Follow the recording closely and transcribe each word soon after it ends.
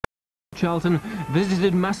Charlton,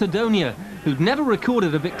 visited Macedonia, who'd never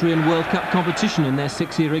recorded a victory in World Cup competition in their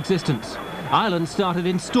 6-year existence. Ireland started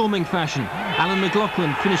in storming fashion, Alan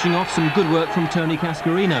McLaughlin finishing off some good work from Tony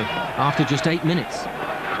Cascarino after just 8 minutes.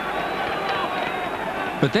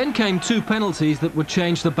 But then came 2 penalties that would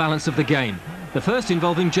change the balance of the game. The first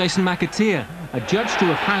involving Jason McAteer, adjudged to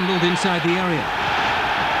have handled inside the area.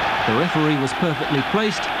 The referee was perfectly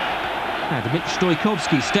placed, and Mitch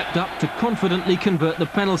Stojkovski stepped up to confidently convert the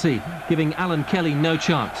penalty, giving Alan Kelly no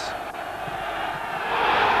chance.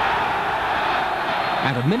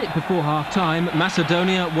 And a minute before half-time,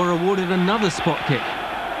 Macedonia were awarded another spot kick.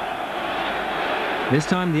 This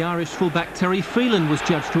time the Irish fullback Terry Phelan was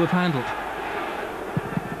judged to have handled.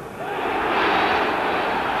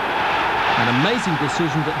 An amazing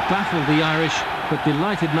decision that baffled the Irish, but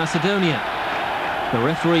delighted Macedonia. The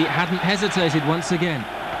referee hadn't hesitated once again.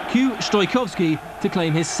 Cue Stojkovski to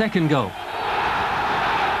claim his second goal.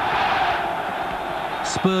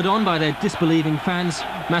 Spurred on by their disbelieving fans,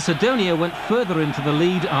 Macedonia went further into the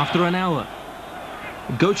lead after an hour.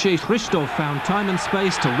 Goce Hristov found time and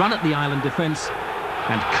space to run at the island defence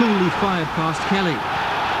and coolly fired past Kelly.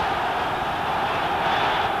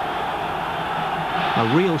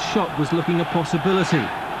 A real shot was looking a possibility.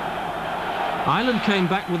 Ireland came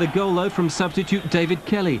back with a goal though from substitute David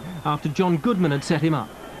Kelly after John Goodman had set him up.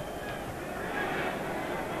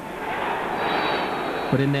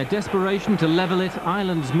 But in their desperation to level it,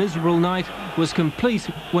 Ireland's miserable night was complete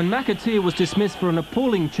when McAteer was dismissed for an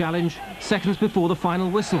appalling challenge seconds before the final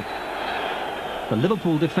whistle. The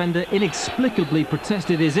Liverpool defender inexplicably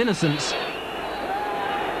protested his innocence,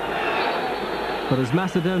 but as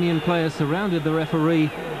Macedonian players surrounded the referee,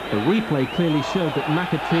 the replay clearly showed that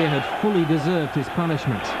McAteer had fully deserved his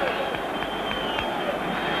punishment.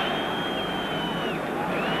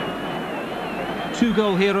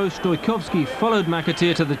 Two-goal hero Stojkovski followed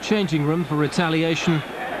McAteer to the changing room for retaliation.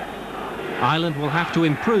 Ireland will have to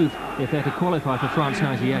improve if they're to qualify for France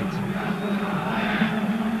 '98.